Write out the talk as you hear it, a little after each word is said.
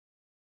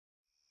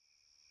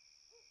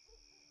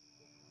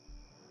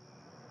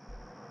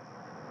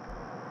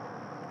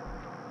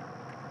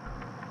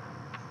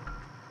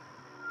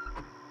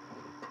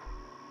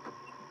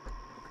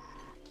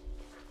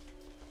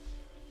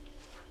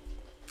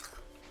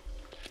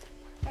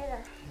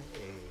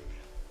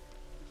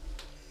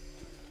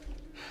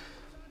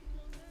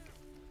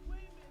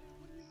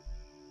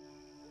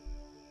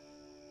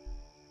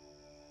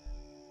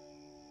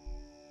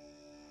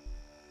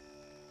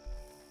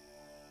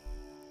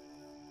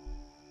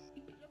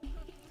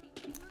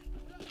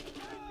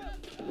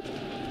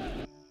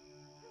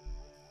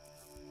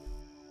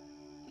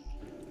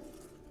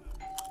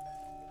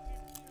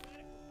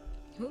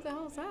the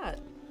hell is that?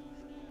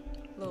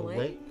 A little Well,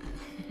 late.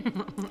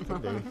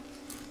 Could be.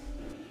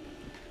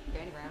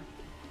 Danny Brown.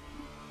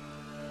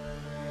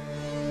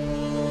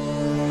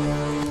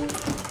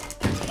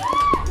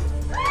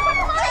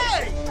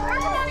 Hey! I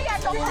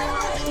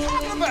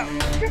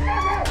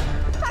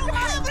don't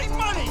have any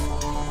money!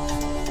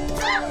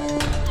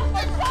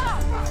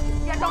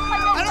 Yeah, don't play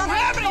no I don't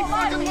have any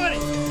fucking money!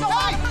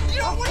 Hey!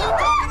 You know, what are you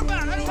talking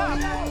about? I don't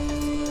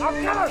have... I'll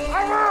kill her!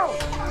 I will!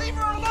 Leave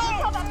her alone!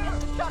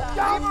 Shut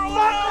up! Leave her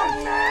alone!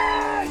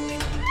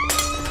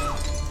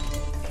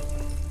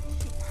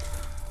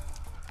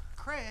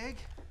 Craig.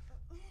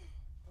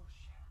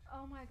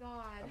 Oh my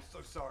God. I'm so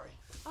sorry.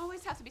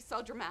 Always has to be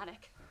so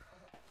dramatic.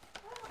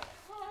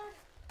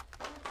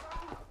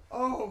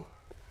 Oh.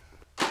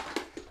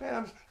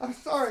 Man, I'm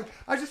sorry.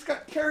 I just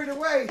got carried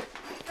away.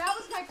 That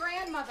was my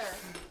grandmother.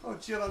 Oh,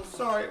 Jill, I'm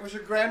sorry. It was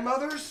your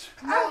grandmother's?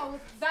 No,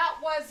 that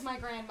was my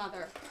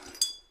grandmother.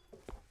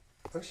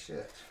 Oh,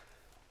 shit.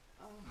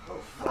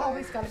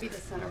 Always got to be the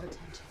center of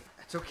attention.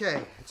 It's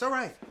okay. It's all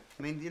right.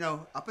 I mean, you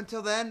know, up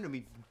until then,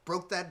 we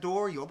broke that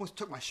door. You almost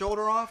took my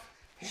shoulder off.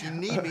 She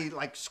kneed me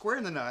like square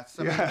in the nuts.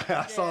 I mean,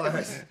 I saw that.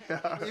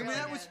 I mean,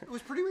 that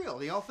was pretty real.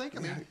 Do y'all think? I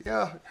mean,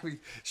 Yeah. I mean,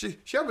 she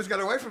almost got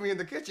away from me in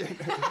the kitchen.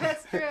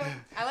 That's true.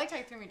 I liked how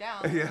you threw me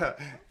down. Yeah,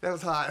 that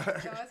was hot. That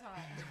was hot.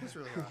 it was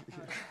really hot.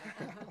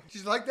 Did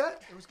you like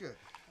that? It was good.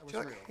 It was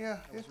Chuck, real. yeah,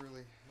 It was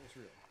really, it was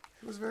real.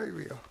 It was very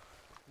real.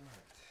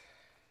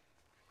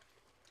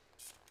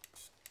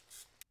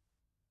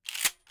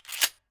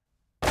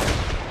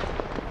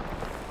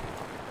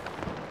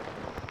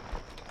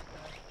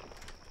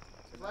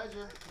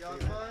 Pleasure. Y'all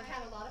had fun? I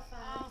had a lot of fun.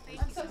 Oh,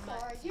 thank I'm you so so much.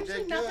 sorry. You Usually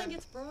did nothing good.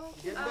 gets broke.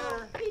 Getting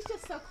better. He's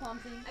just so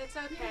clumsy. It's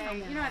okay.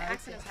 You know what?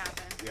 Accidents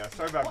happen. Yeah,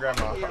 sorry about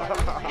Grandma.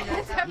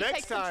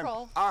 Next time,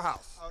 our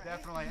house. Oh,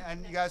 definitely.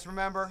 And you guys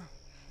remember?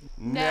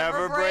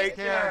 Never break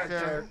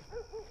Character.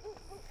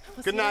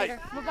 Good night.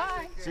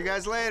 Bye-bye. See you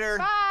guys later.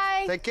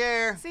 Bye. Take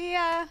care. See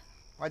ya.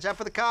 Watch out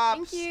for the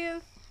cops. Thank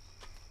you.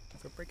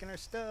 For breaking our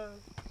stuff.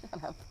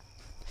 I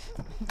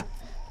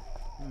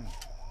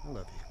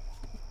love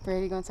you.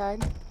 Ready to go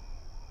inside?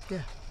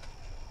 Yeah.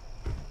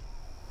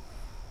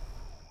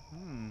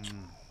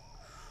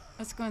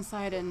 Let's go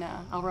inside and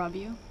I'll rob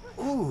you.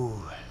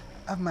 Ooh,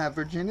 of my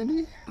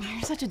virginity?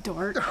 You're such a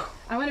dork.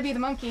 I want to be the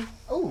monkey.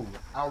 Ooh,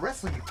 I'll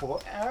wrestle you for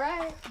it. All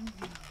right.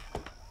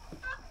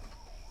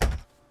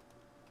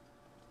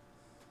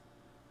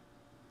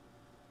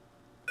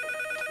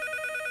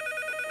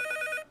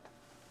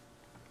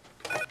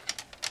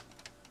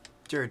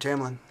 Jerry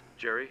Tamlin.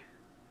 Jerry?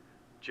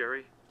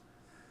 Jerry?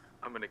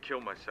 I'm gonna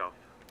kill myself.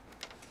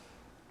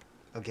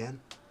 Again?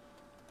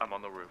 I'm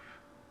on the roof.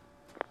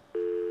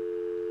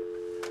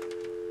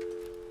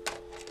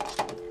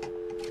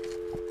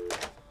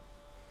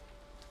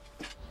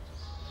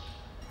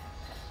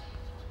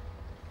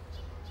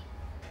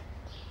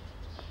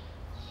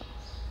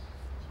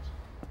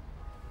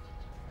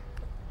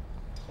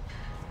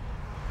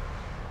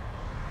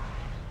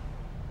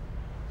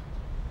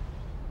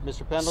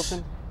 Mr.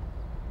 Pendleton?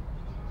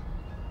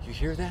 You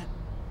hear that?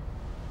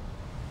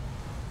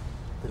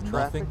 The Nothing?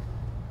 traffic?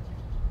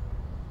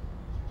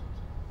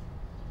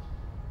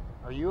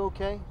 Are you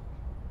okay?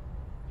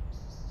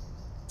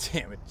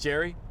 Damn it,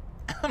 Jerry.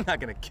 I'm not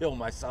gonna kill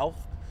myself.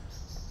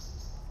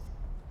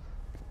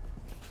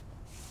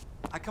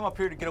 I come up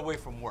here to get away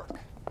from work.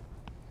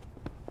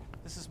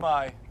 This is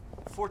my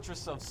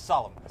fortress of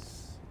solemnness.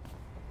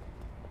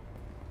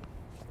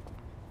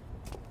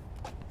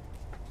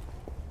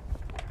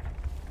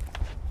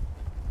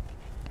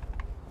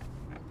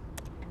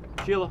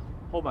 Sheila,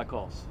 hold my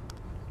calls.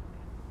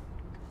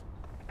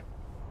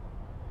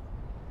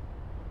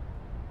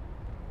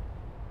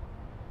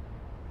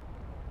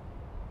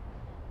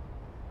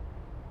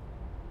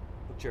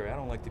 Look, Jerry, I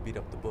don't like to beat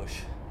up the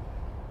bush.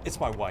 It's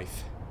my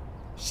wife.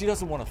 She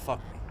doesn't want to fuck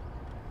me.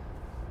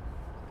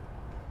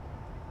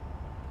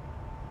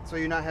 So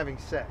you're not having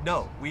sex?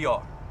 No, we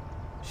are.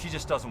 She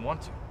just doesn't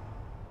want to.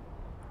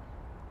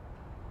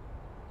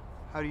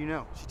 How do you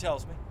know? She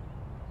tells me.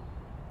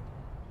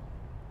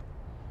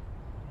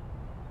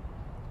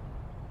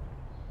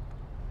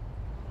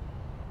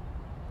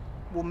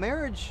 Well,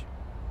 marriage...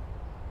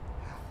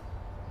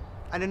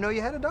 I didn't know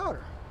you had a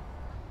daughter.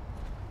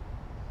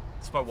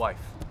 It's my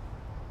wife.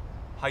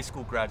 High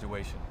school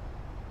graduation.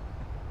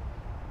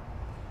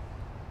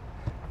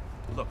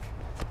 Look,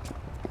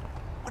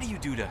 what do you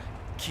do to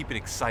keep it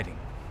exciting?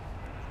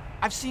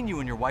 I've seen you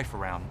and your wife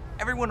around.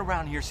 Everyone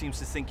around here seems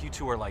to think you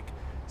two are like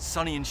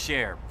Sonny and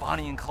Cher,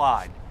 Bonnie and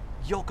Clyde,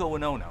 Yoko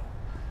and Ono.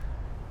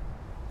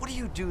 What do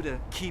you do to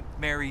keep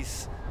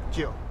Mary's...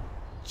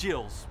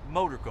 Jill's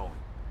motor going?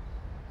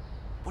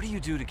 What do you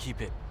do to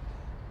keep it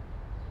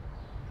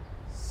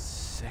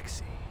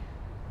sexy?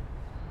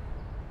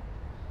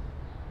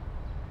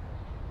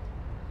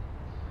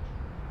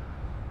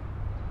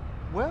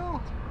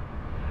 Well...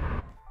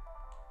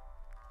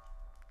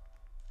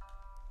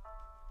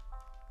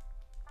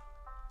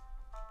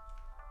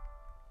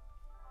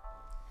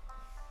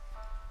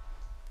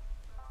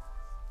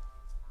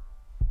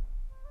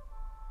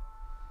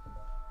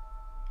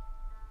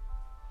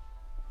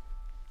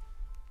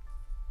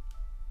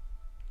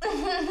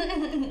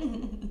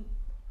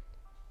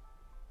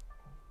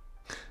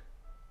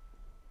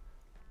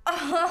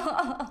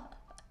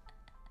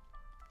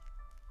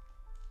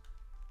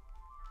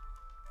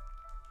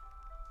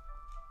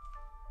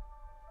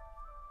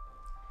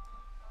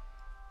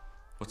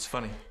 What's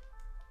funny?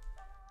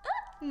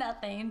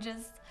 Nothing,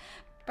 just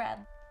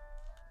Brad.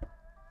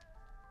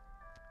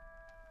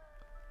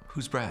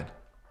 Who's Brad?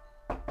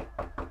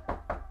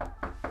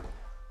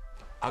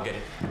 I'll get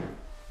it.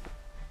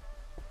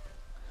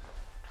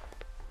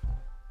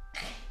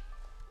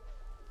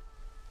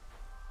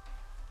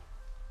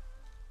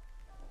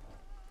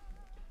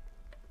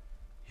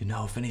 You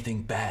know, if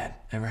anything bad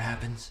ever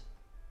happens,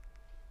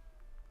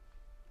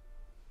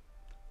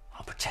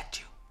 I'll protect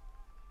you.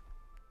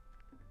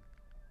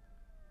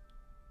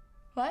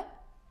 What?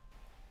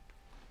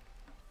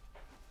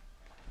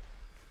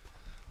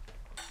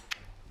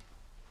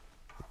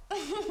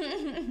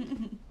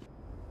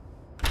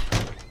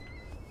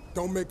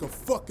 Don't make a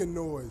fucking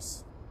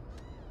noise.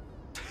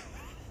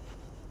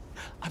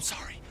 I'm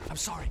sorry. I'm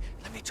sorry.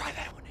 Let me try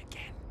that one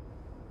again.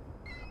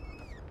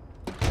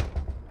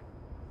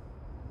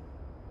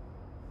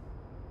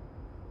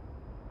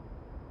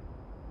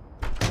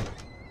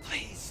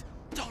 Please,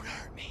 don't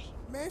hurt me.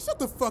 Man, shut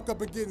the fuck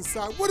up and get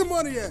inside. Where the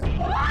money at? Tell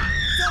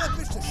that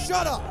bitch to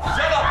shut up.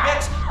 Shut up,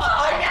 bitch!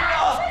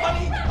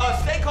 Honey,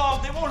 stay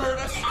calm. They won't hurt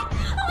us. Oh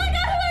my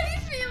God, who are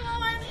these people?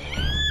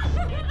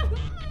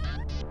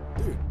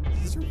 Dude, is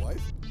this your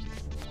wife?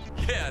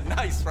 Yeah,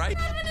 nice, right?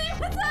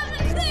 What's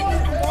happening? Take my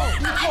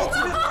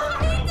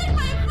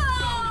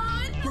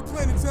phone! Quit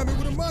playing and tell me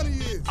where the money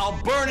is.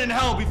 I'll burn in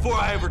hell before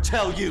I ever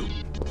tell you.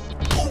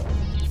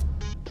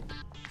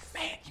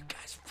 Man, you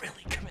guys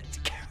really commit to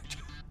character.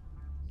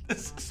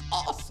 This is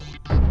awesome.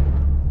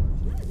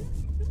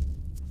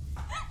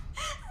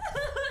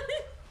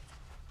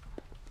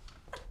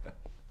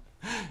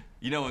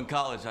 You know, in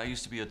college, I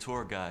used to be a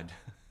tour guide.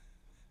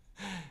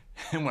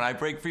 And when I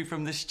break free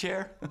from this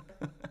chair,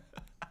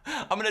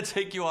 I'm gonna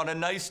take you on a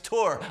nice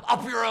tour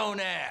up your own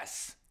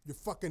ass. You're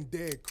fucking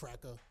dead,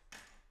 cracker.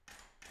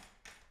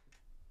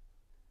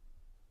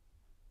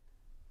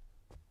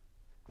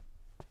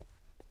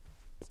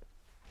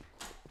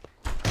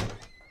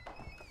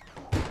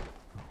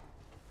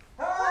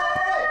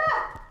 Hey!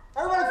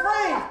 Everybody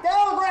freeze! Down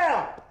on the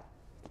ground!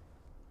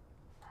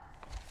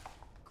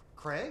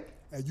 Craig?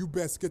 And you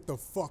best get the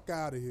fuck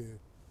out of here.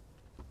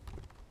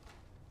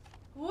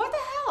 What the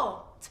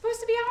hell? It's supposed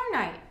to be our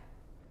night.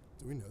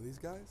 Do we know these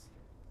guys?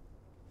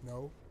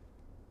 No.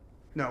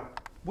 No,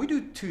 we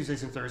do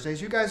Tuesdays and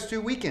Thursdays. You guys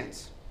do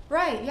weekends.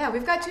 Right, yeah,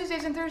 we've got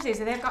Tuesdays and Thursdays,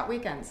 and they've got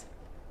weekends.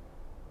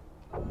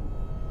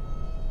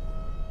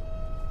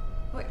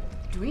 Wait,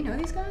 do we know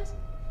these guys?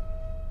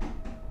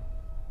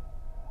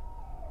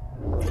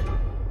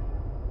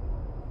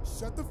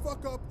 Shut the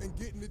fuck up and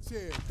get in the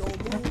chair.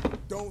 Don't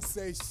move, don't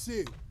say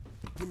shit.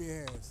 Give me your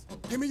hands.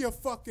 Give me your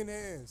fucking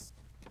hands.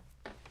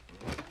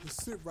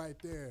 Just sit right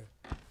there.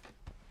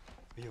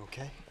 Are you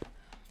okay?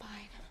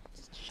 Fine.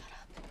 Just shut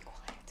up and be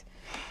quiet.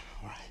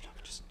 All right,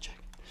 I'll just check.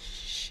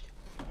 Shh.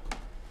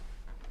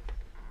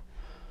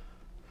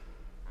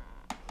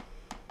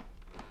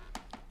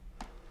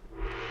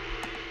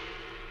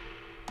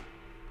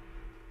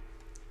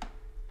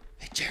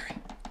 Hey, Jerry,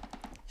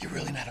 you're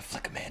really not a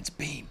flick a man's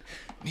beam.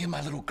 Me and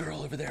my little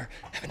girl over there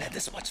haven't had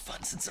this much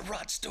fun since the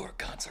Rod Stewart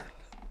concert.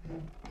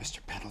 Mr.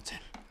 Pendleton,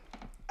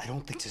 I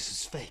don't think this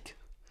is fake.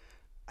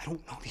 I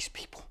don't know these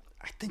people.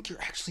 I think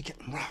you're actually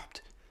getting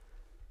robbed.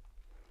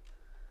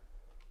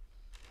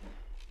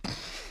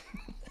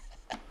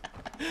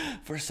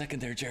 For a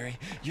second there, Jerry,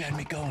 you had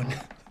me going.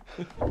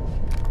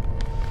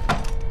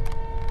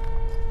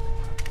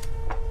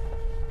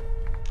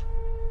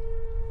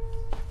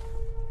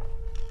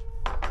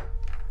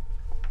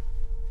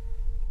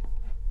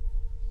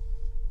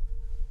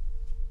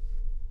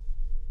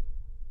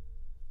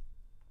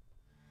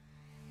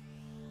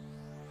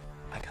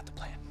 I got the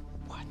plan.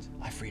 What?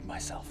 I freed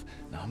myself.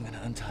 Now I'm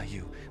gonna untie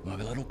you. While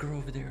the little girl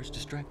over there is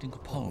distracting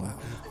Capone,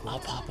 I'll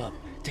pop up,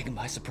 take him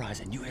by surprise,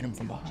 and you hit him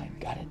from behind.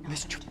 Got it?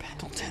 Mr.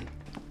 Pendleton,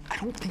 I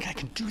don't think I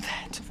can do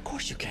that. Of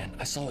course you can.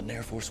 I saw it in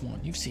Air Force One.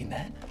 You've seen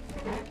that.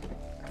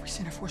 Have we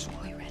seen Air Force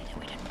One? We read it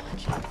and we didn't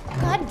punch you.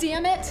 God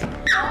damn it!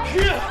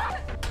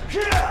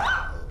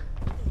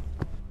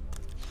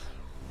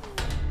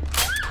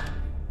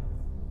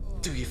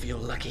 Do you feel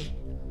lucky?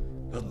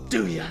 Well,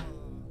 do ya?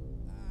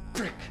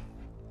 Prick.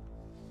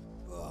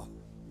 Ugh,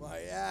 my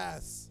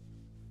ass.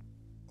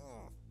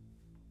 Ugh.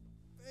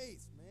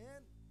 Face,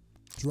 man.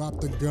 Drop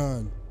the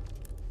gun.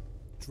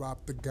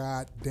 Drop the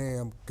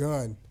goddamn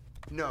gun.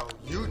 No,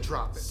 you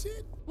drop it.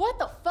 Shit. What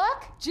the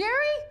fuck? Jerry?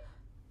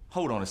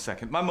 Hold on a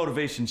second. My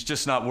motivation's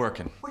just not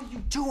working. What are you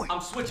doing?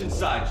 I'm switching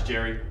sides,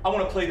 Jerry. I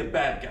want to play the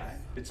bad guy.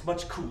 It's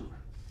much cooler.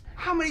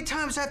 How many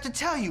times do I have to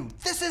tell you?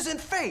 This isn't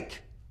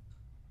fake.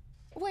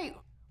 Wait,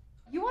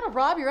 you want to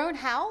rob your own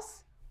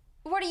house?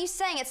 What are you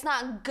saying? It's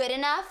not good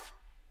enough?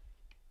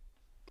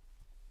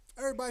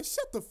 Everybody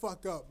shut the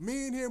fuck up.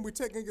 Me and him, we're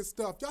taking his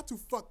stuff. Y'all too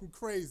fucking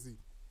crazy.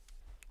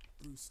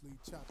 Bruce Lee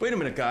chop. Wait a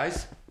minute,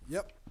 guys.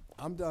 Yep,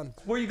 I'm done.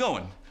 Where are you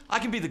going? I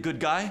can be the good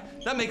guy.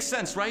 That makes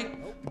sense,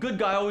 right? Good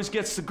guy always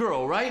gets the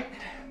girl, right?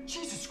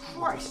 Jesus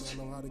Christ! I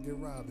don't know how to get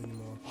robbed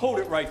anymore. Hold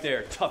it right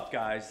there, tough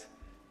guys.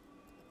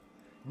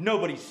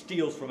 Nobody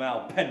steals from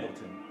Al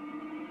Pendleton.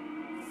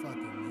 Fuck it,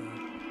 man.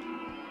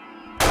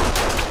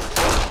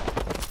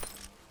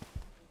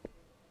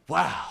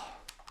 Wow.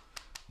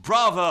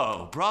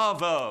 Bravo,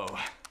 bravo.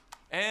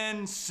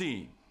 And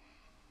scene.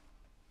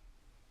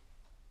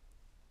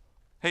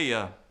 Hey,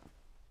 are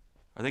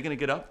they gonna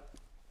get up?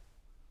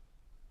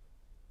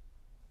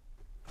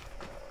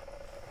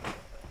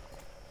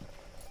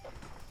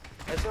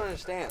 I just don't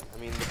understand. I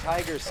mean, the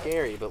tiger's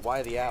scary, but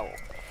why the owl?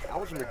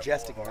 Owls are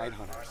majestic night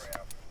hunters.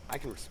 I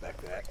can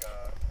respect that.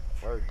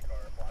 Word.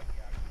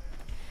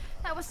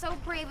 That was so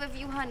brave of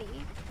you, honey.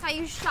 How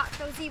you shot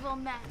those evil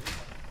men.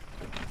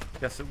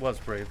 Yes, it was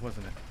brave,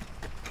 wasn't it?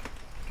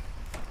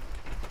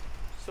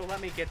 So let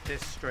me get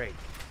this straight.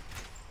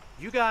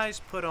 You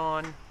guys put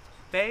on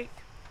fake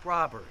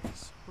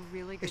robberies. We're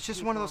really good It's just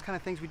people. one of those kind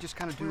of things we just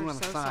kind of do We're on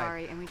the so side.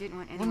 sorry, and we didn't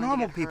want anyone We're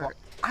normal to get people. hurt.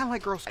 I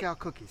like Girl Scout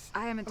cookies.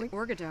 I am an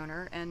organ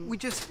donor, and We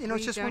just, you know,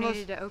 it's we just one of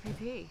those. donated to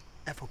OPP.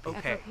 FOP.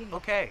 Okay, FOP.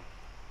 okay.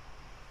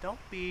 Don't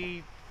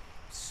be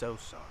so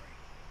sorry.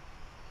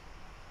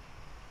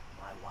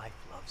 My wife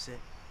loves it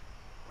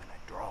when I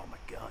draw my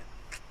gun.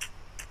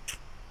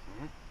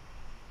 Hmm?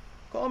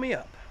 Call me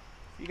up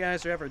if you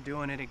guys are ever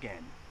doing it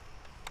again.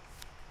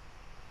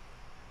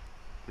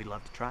 We'd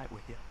love to try it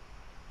with you.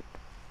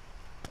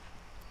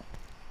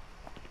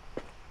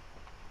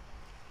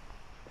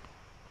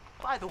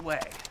 By the way,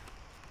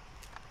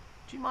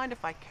 do you mind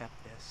if I kept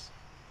this?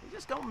 They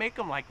just don't make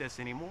them like this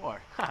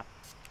anymore.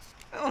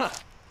 Huh.